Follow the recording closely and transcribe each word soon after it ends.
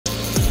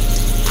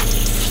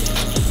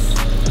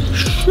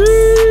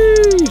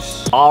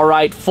All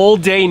right, full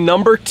day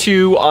number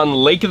 2 on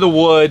Lake of the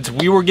Woods.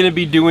 We were gonna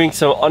be doing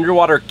some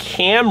underwater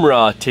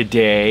camera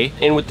today,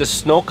 and with the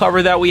snow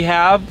cover that we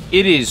have,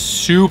 it is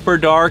super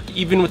dark.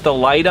 Even with the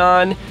light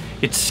on,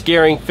 it's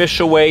scaring fish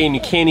away and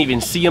you can't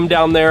even see them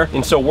down there.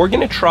 And so we're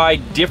gonna try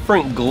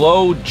different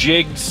glow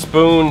jigs,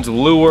 spoons,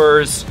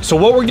 lures. So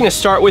what we're gonna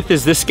start with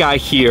is this guy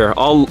here.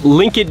 I'll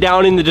link it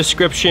down in the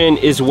description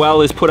as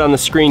well as put on the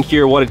screen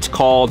here what it's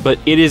called, but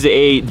it is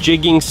a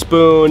jigging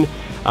spoon.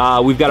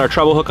 We've got our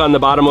treble hook on the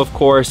bottom, of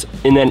course,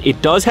 and then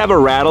it does have a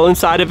rattle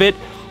inside of it,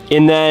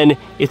 and then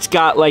it's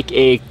got like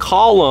a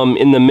column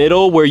in the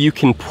middle where you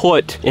can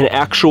put an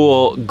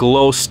actual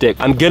glow stick.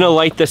 I'm gonna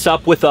light this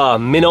up with a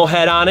minnow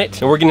head on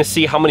it, and we're gonna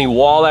see how many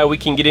walleye we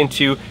can get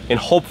into and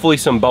hopefully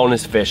some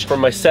bonus fish. For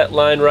my set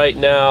line right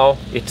now,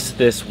 it's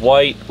this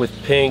white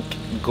with pink,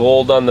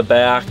 gold on the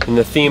back, and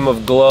the theme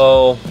of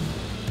glow.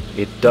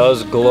 It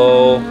does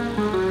glow.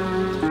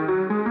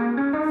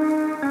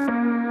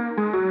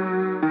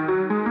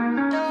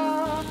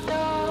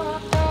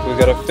 We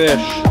got a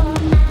fish.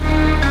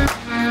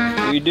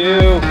 We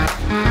do.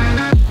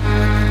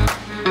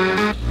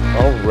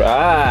 All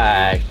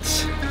right.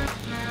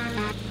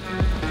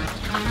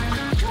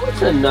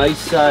 That's a nice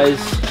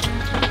size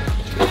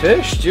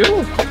fish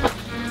too.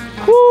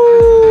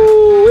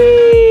 Woo-wee!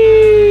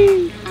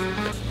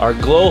 Our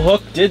glow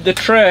hook did the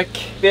trick.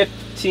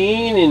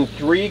 15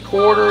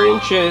 3/4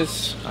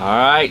 inches. All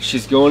right,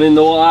 she's going in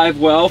the live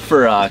well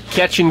for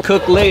catch and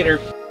cook later.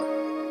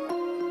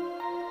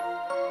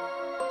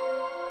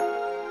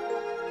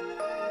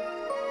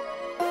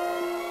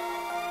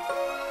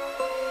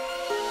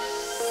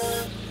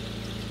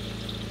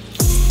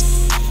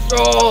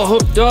 Oh,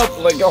 hooked up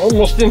like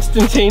almost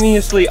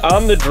instantaneously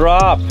on the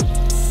drop.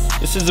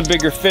 This is a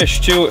bigger fish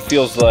too, it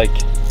feels like.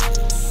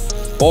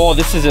 Oh,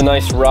 this is a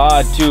nice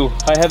rod too.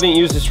 I haven't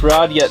used this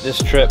rod yet this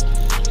trip.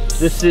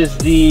 This is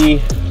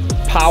the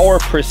Power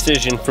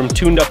Precision from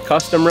Tuned Up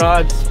Custom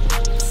Rods.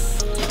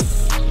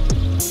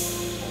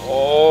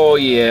 Oh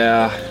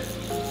yeah.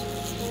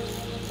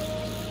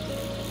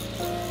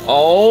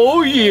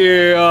 Oh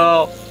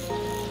yeah.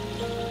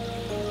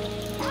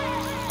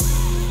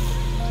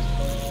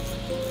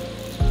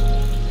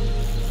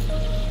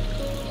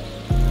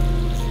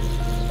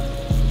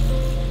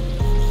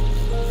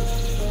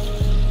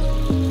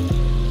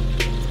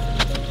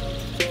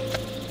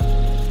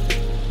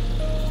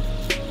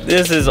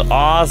 This is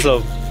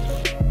awesome.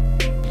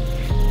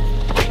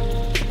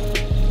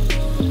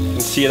 You can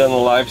see it on the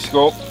live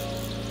scope.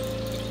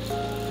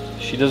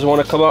 She doesn't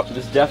want to come up.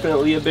 There's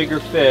definitely a bigger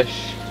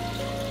fish.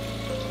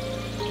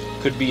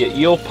 Could be an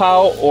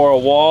eelpout or a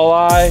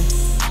walleye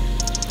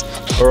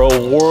or a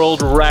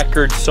world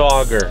record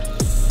sauger.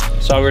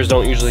 Saugers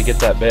don't usually get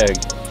that big.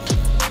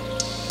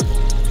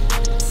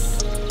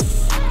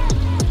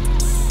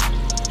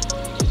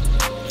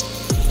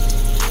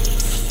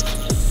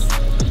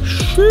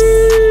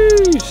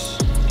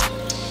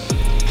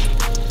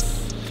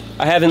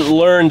 I haven't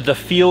learned the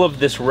feel of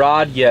this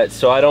rod yet,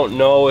 so I don't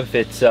know if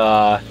it's you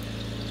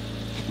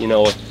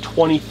know, a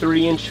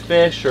 23-inch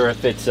fish or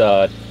if it's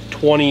a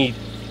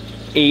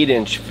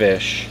 28-inch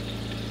fish.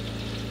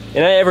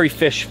 And every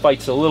fish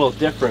fights a little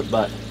different,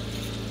 but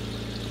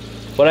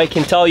what I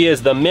can tell you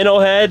is the minnow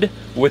head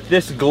with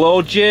this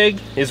glow jig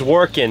is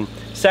working.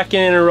 Second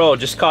in a row,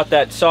 just caught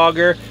that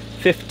sauger,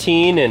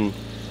 15 and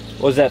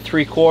what was that,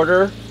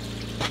 3/4?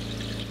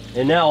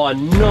 And now a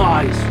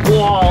nice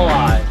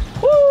walleye.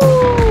 Woo!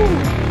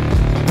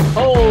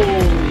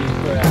 Holy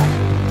crap.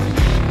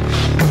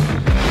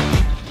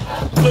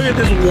 Look at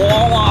this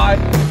walleye.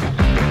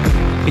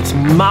 Its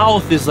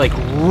mouth is like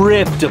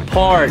ripped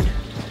apart.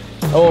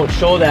 I won't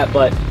show that,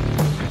 but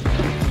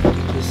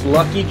this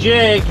lucky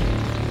jig.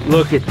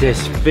 Look at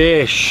this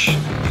fish.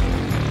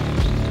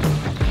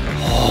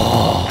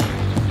 Oh.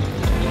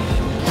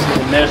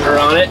 Let's measure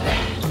on it.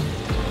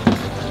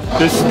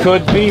 This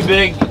could be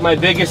big, my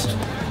biggest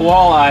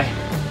walleye.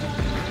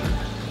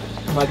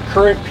 My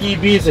current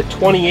PB is a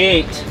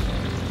 28.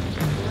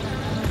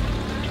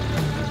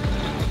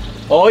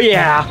 Oh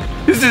yeah,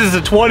 this is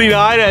a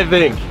 29, I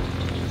think.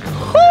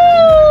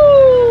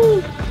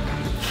 Woo!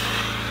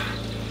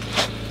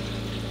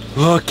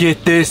 Look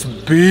at this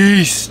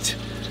beast.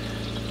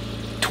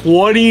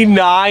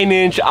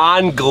 29-inch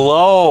on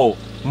glow.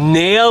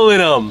 Nailing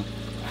them.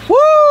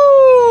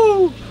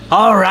 Woo!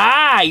 All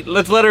right,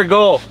 let's let her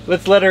go.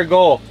 Let's let her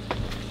go.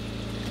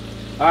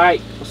 All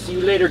right, we'll see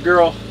you later,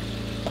 girl.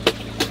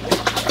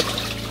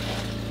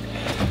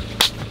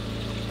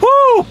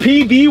 Woo!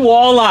 PB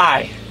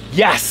walleye.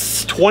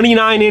 Yes,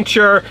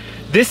 29-incher.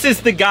 This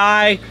is the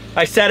guy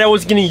I said I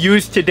was gonna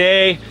use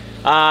today.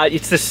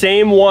 It's the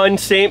same one,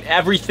 same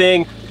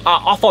everything,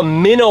 off a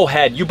minnow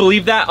head. You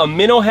believe that? A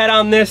minnow head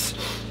on this.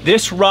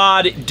 This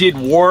rod did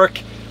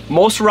work.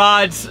 Most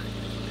rods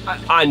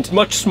on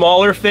much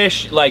smaller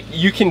fish, like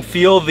you can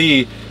feel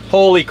the,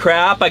 holy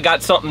crap, I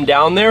got something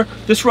down there.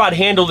 This rod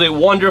handled it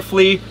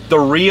wonderfully. The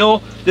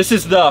reel, this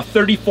is the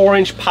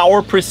 34-inch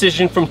Power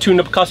Precision from Tuned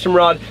Up Custom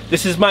Rod.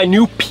 This is my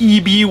new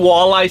PB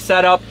walleye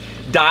setup.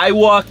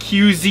 Daiwa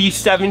QZ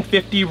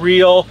 750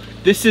 reel,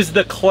 This is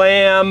the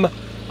clam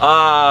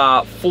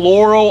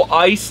fluoro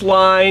ice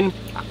line.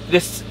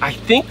 I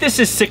think this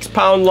is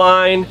 6-pound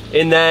line,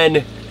 and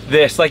then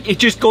this. Like, it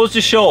just goes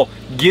to show,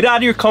 get out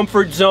of your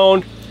comfort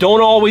zone.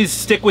 Don't always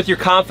stick with your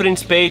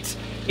confidence baits.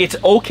 It's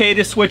okay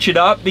to switch it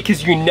up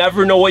because you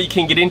never know what you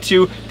can get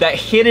into. That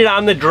hit it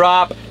on the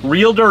drop,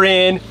 reeled her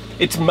in.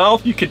 Its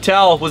mouth, you could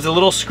tell, was a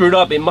little screwed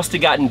up. It must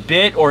have gotten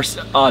bit or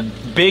a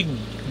big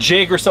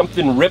jig or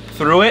something ripped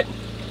through it.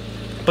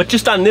 But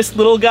just on this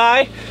little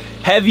guy,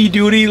 heavy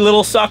duty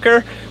little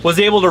sucker, was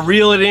able to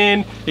reel it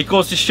in. It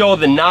goes to show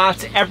the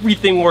knots,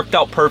 everything worked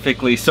out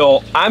perfectly.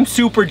 So I'm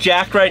super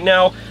jacked right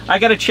now. I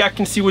gotta check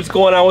and see what's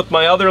going on with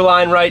my other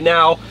line right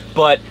now.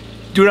 But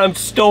dude, I'm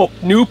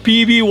stoked. New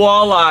PB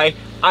walleye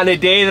on a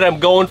day that I'm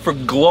going for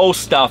glow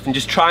stuff and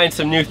just trying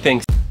some new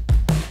things.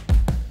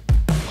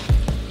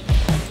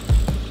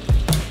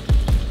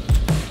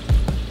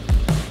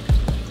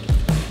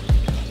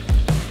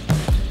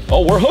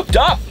 Oh, we're hooked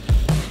up.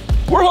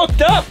 We're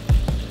hooked up.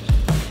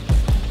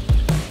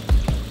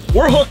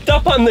 We're hooked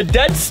up on the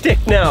dead stick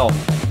now.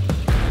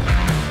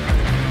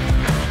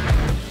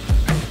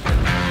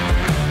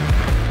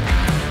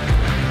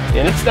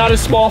 And it's not a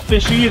small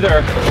fish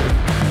either.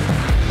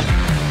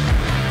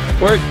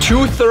 We're at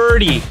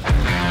 230.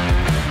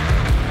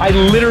 I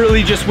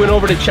literally just went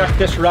over to check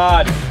this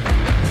rod.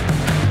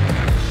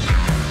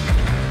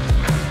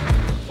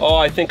 Oh,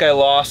 I think I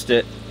lost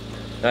it.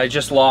 I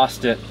just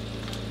lost it.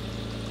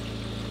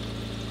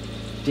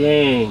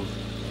 Dang.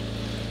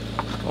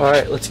 All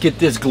right, let's get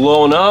this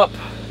glowing up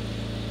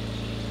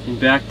and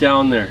back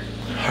down there.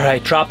 All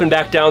right, dropping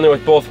back down there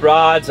with both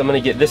rods. I'm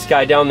gonna get this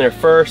guy down there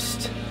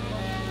first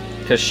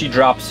because she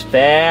drops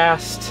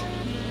fast.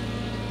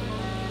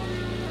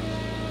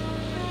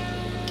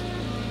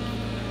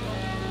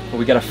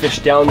 We got a fish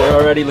down there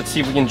already. Let's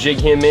see if we can jig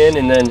him in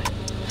and then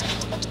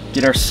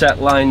get our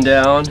set line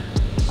down.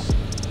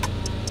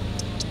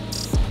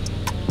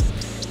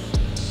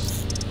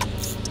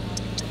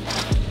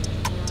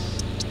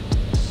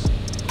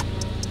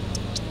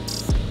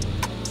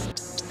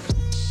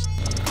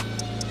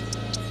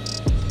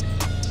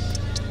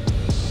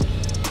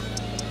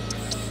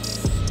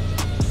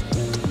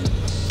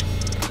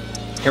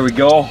 Here we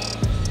go.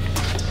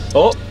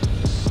 Oh.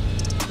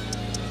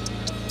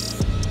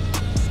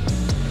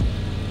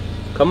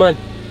 Come on.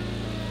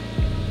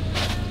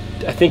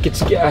 I think it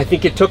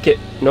took it.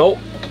 Nope.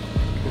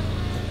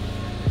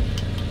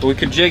 But we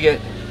could jig it.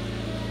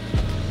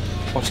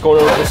 Oh, it's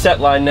going over to the set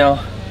line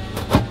now.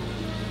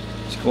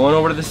 It's going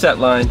over to the set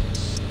line.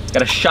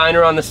 Got a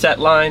shiner on the set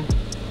line.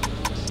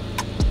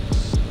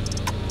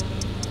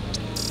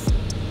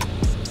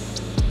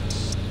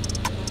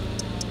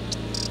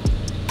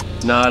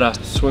 Nada,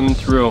 swimming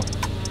through.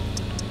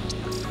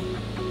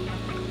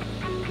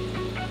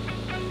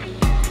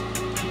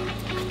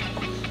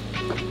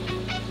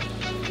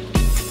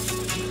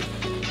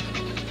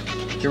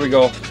 Here we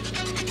go.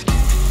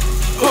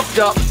 Hooked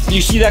up.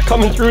 You see that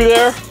coming through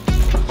there?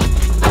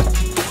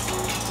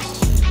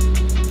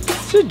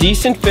 It's a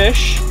decent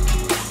fish.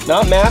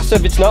 Not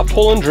massive, it's not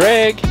pull and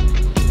drag.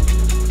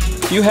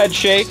 Few head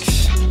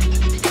shakes.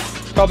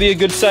 Probably a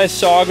good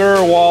sized sauger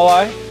or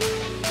walleye.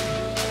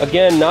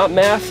 Again, not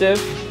massive.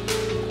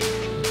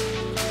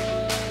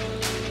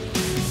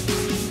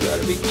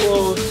 Gotta be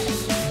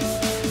close.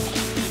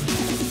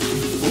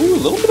 Ooh,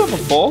 a little bit of a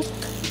full.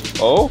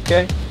 Oh,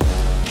 okay.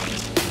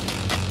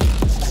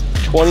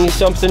 20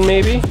 something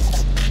maybe.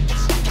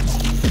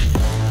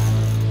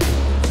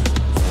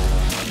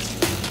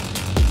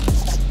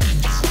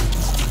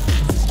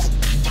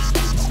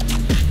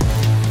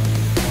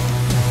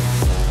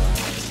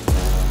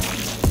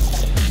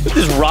 Look at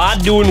this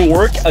rod doing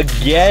work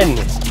again.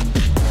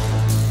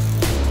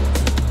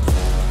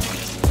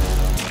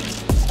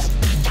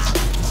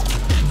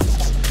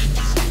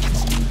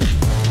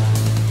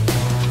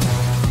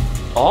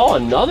 Oh,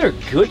 another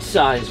good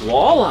sized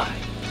walleye.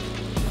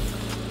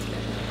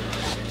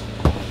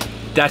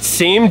 That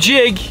same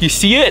jig, you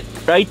see it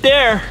right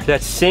there.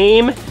 That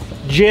same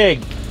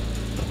jig.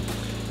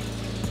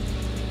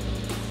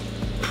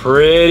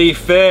 Pretty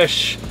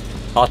fish.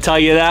 I'll tell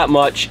you that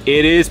much.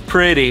 It is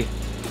pretty.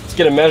 Let's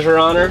get a measure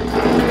on her.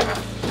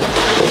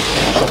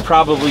 She'll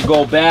probably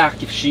go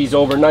back if she's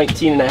over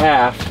 19 and a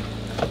half.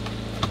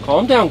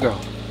 Calm down, girl.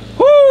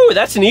 Woo,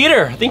 that's an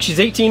eater. I think she's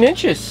 18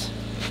 inches.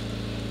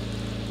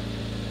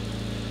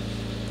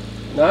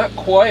 Not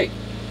quite,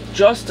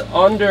 just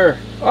under.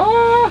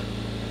 Ah!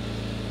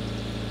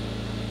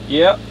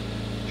 Yep,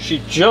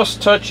 she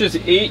just touches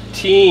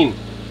 18.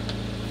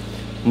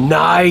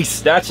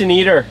 Nice, that's an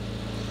eater.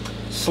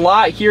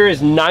 Slot here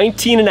is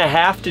 19 and a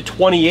half to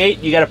 28.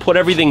 You gotta put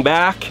everything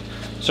back.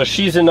 So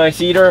she's a nice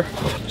eater.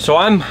 So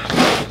I'm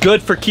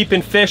good for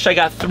keeping fish. I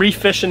got 3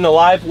 fish in the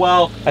live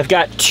well. I've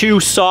got 2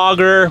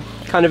 sauger,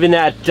 kind of in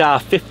that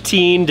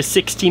 15 to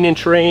 16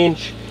 inch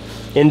range.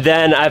 And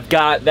then I've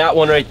got that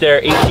one right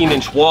there,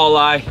 18-inch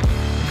walleye.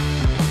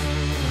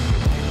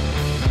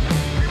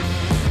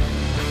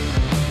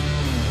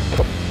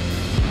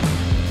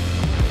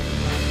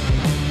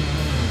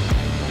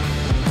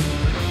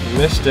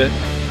 Missed it.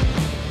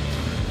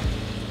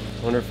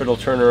 Wonder if it'll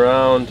turn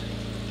around.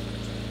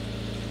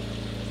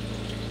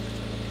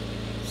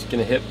 It's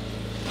gonna hit.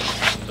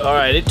 All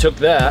right, it took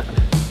that.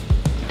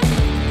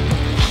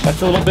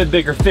 That's a little bit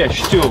bigger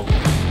fish too.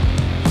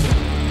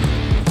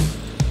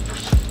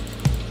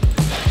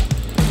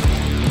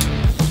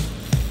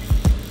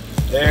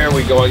 There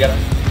we go, I got a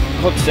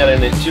hook set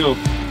in it too.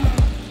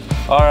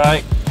 All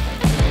right.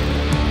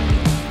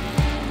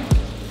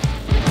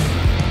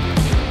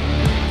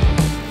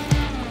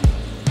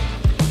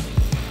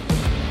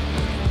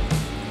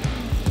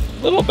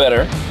 A little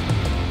better.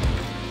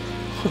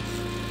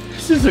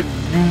 This is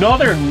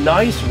another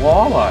nice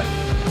walleye.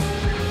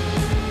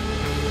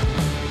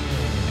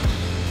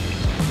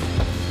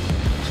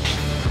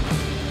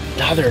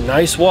 Another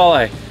nice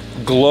walleye.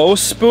 Glow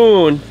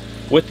spoon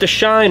with the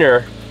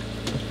shiner.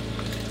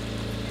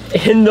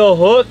 And the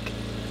hook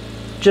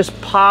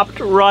just popped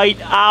right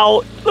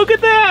out. Look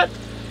at that.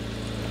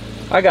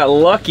 I got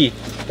lucky.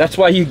 That's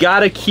why you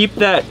gotta keep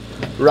that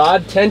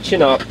rod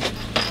tension up.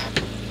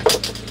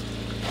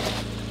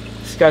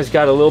 This guy's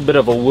got a little bit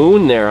of a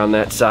wound there on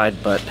that side,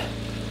 but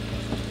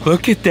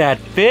look at that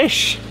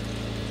fish.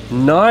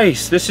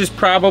 Nice. This is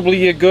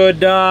probably a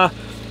good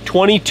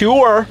 22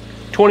 or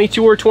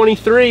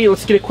 23.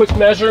 Let's get a quick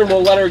measure and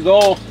we'll let her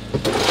go.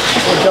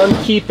 We're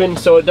done keeping,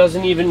 so it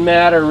doesn't even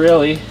matter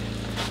really.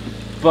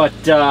 But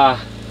get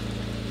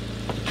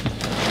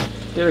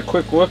a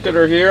quick look at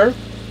her here.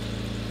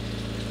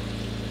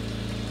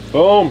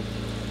 Boom,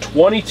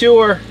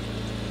 22er.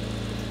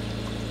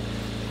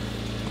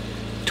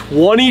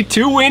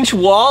 22-inch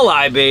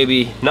walleye,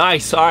 baby.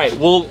 Nice. All right,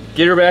 we'll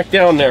get her back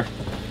down there.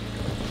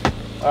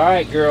 All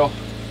right, girl.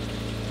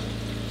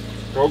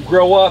 Don't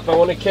grow up. I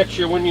want to catch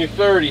you when you're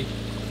 30.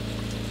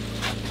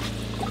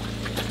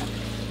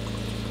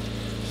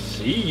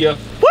 See ya.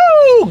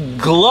 Woo!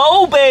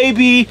 Glow,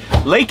 baby!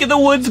 Lake of the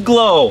Woods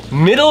glow.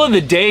 Middle of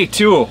the day,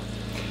 too.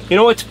 You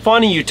know what's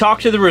funny? You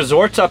talk to the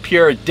resorts up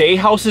here, day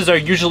houses are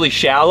usually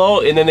shallow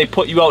and then they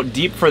put you out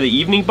deep for the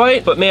evening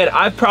bite. But man,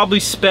 I've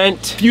probably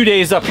spent a few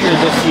days up here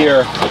this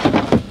year.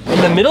 In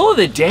the middle of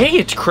the day,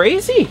 it's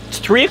crazy. It's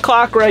 3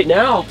 o'clock right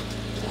now.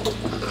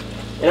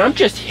 And I'm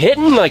just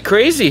hitting like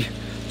crazy.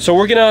 So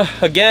we're gonna,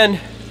 again,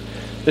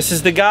 this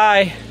is the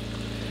guy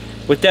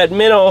with that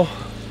minnow.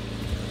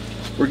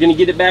 We're gonna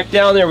get it back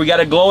down there. We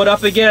gotta glow it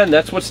up again.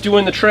 That's what's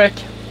doing the trick.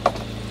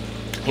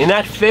 And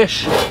that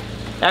fish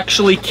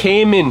actually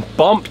came and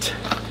bumped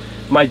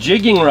my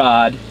jigging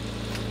rod,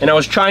 and I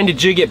was trying to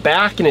jig it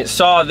back and it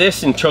saw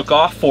this and took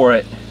off for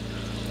it.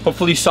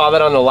 Hopefully you saw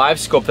that on the live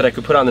scope that I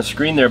could put on the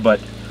screen there. But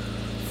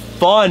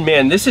fun,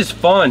 man. This is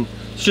fun.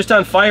 It's just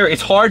on fire.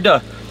 It's hard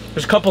to,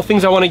 there's a couple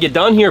things I want to get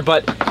done here,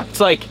 but it's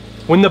like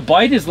when the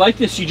bite is like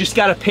this, you just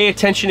got to pay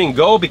attention and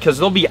go, because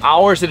there'll be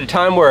hours at a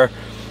time where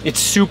it's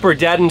super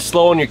dead and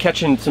slow and you're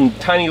catching some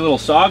tiny little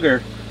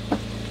sauger,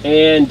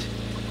 and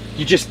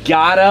you just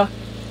gotta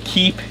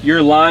keep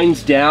your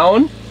lines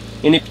down.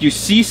 And if you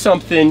see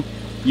something,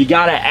 you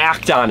gotta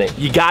act on it.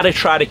 You gotta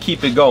try to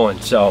keep it going.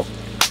 So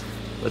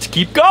let's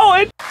keep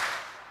going.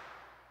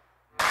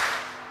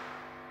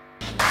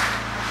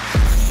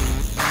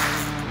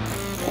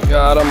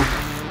 Got him.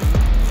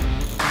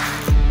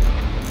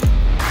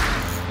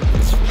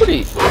 It's a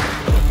pretty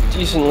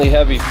decently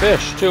heavy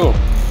fish too.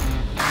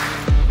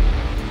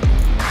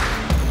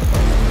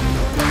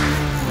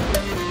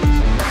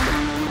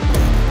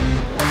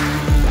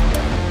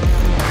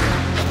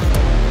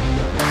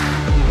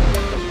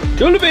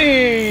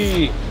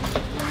 Tullibee!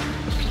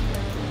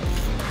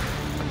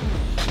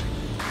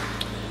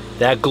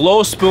 That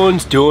glow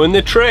spoon's doing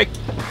the trick.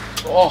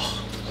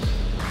 Oh,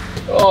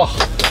 oh.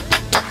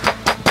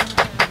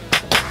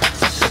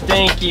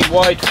 Stinky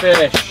white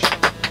fish.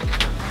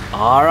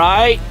 All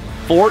right,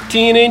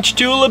 14-inch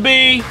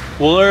tullibee.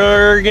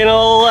 We're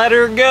gonna let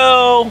her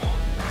go.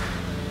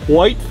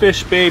 White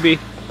fish, baby.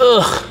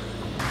 Ugh,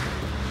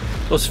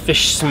 those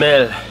fish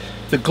smell.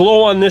 The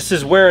glow on this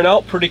is wearing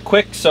out pretty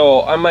quick,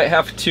 so I might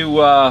have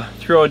to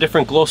throw a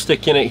different glow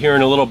stick in it here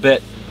in a little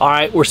bit. All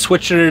right, we're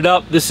switching it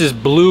up. This is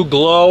blue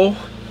glow.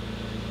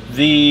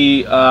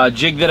 The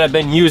jig that I've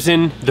been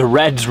using, the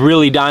red's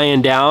really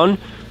dying down,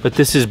 but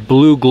this is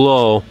blue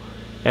glow.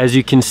 As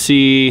you can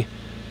see,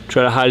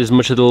 try to hide as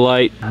much of the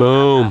light.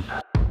 Boom.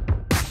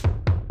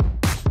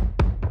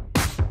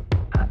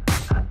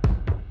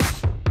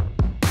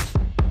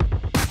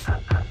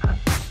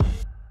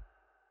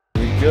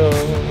 Here we go.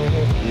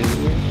 Here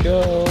we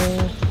go.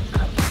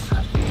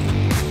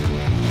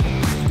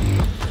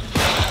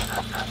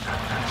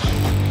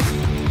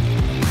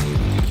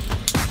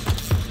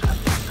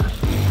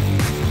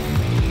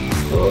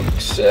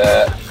 Hook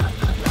set.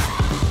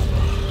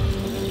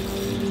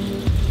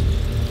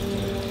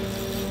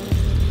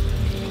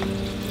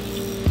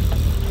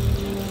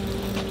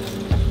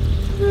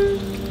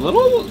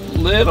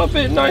 Little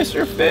bit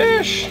nicer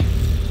fish.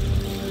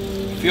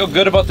 Feel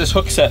good about this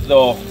hook set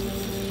though.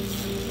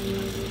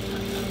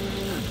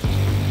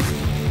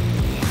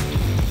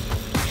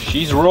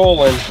 She's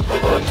rolling.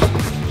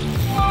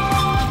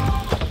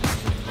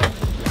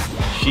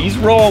 She's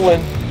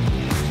rolling.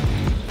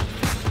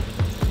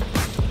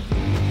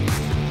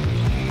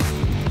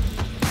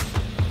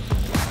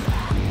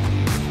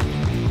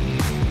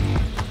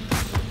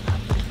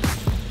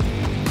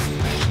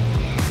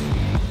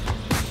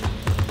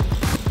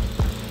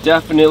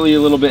 Definitely a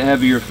little bit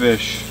heavier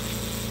fish.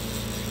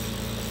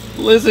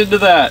 Listen to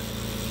that.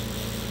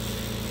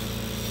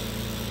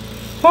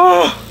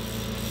 Oh,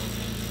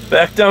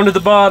 back down to the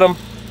bottom.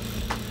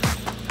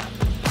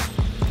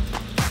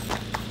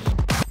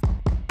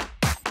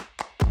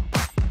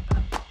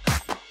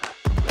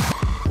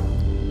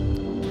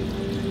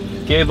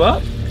 Gave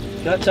up,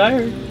 got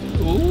tired.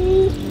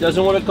 Ooh,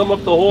 doesn't want to come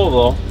up the hole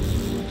though.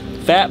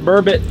 Fat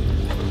burbot.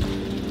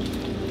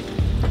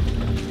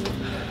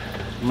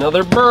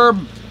 Another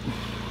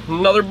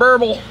another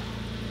burble.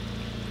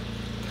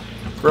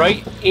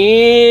 Right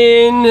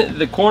in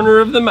the corner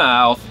of the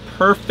mouth.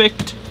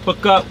 Perfect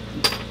hook up.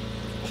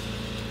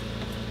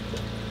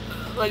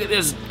 Look at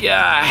this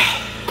guy.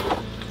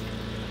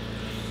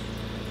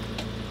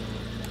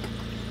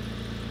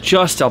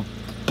 Just a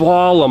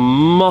ball of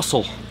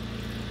muscle.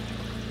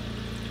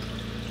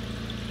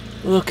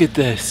 Look at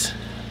this.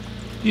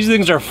 These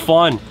things are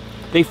fun.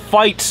 They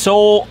fight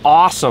so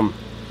awesome.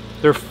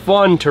 They're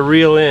fun to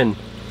reel in.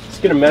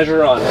 Just gonna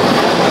measure on it.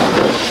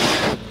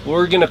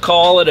 We're gonna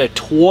call it a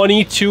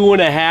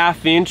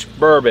 22.5-inch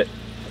burbot.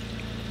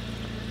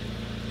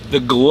 The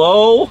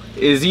glow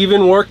is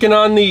even working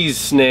on these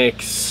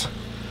snakes.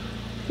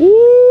 Woo-wee!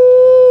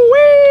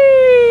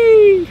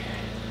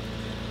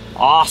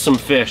 Awesome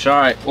fish. All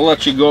right, we'll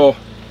let you go.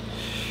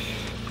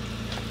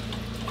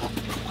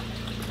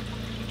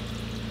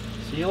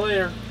 See you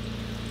later.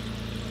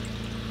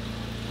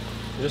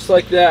 Just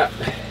like that.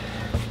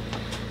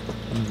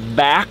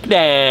 Back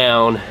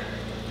down.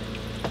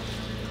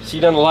 See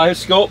it on the live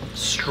scope?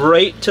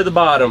 Straight to the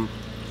bottom.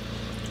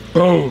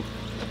 Boom.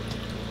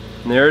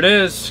 And there it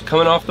is,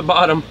 coming off the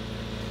bottom.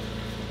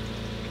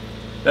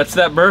 That's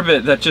that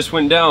burbot that just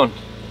went down.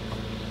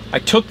 I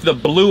took the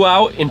blue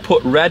out and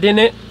put red in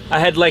it. I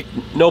had like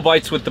no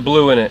bites with the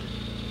blue in it.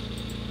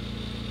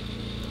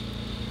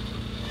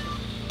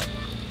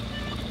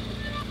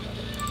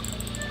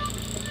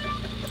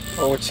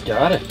 Oh, it's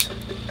got it.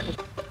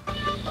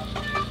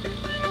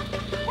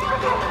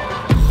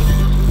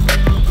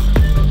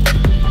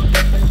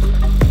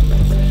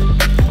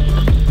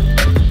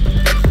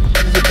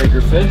 This is a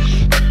bigger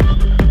fish.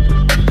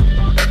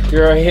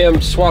 Here I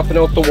am swapping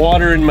out the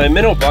water in my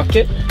minnow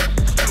bucket.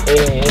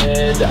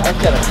 And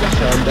I've got a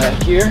fish on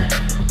back here.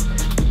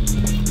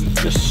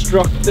 Just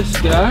struck this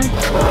guy.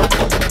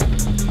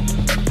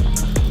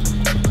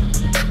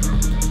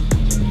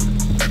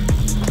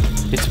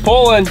 It's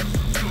pulling.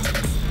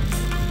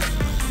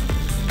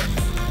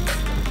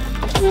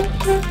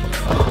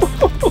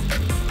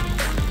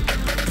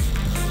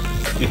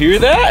 You hear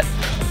that?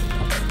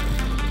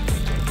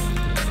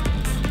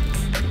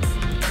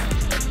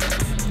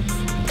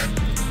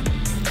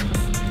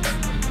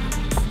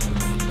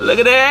 Look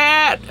at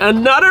that!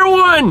 Another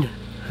one!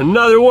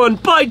 Another one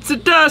bites the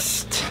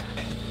dust.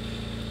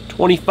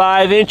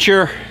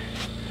 25-incher.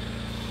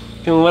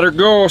 Gonna let her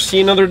go. See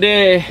you another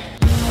day.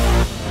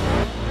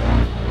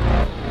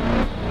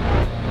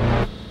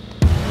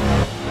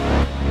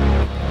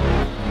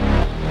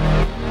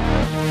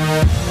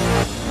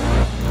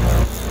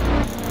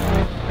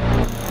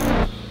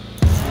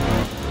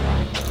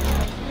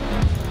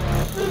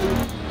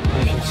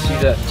 You can see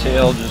that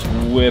tail just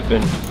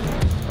whipping.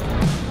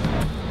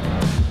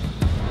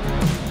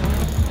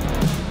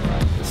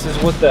 This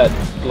is what that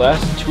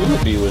last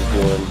tullibee was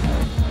doing.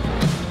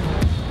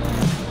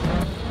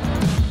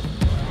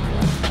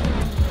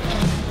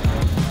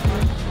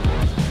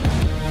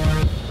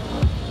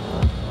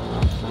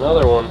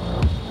 Another one.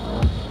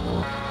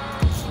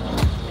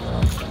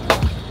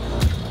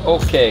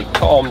 Okay,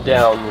 calm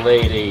down,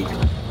 lady.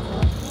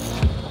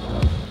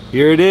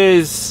 Here it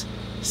is,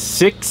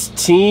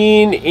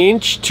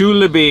 16-inch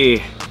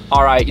tullibee.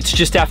 All right, it's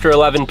just after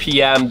 11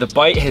 p.m. The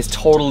bite has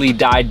totally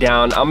died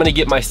down. I'm gonna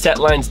get my set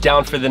lines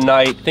down for the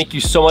night. Thank you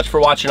so much for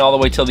watching all the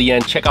way till the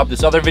end. Check out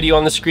this other video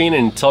on the screen,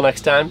 and until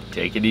next time,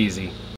 take it easy.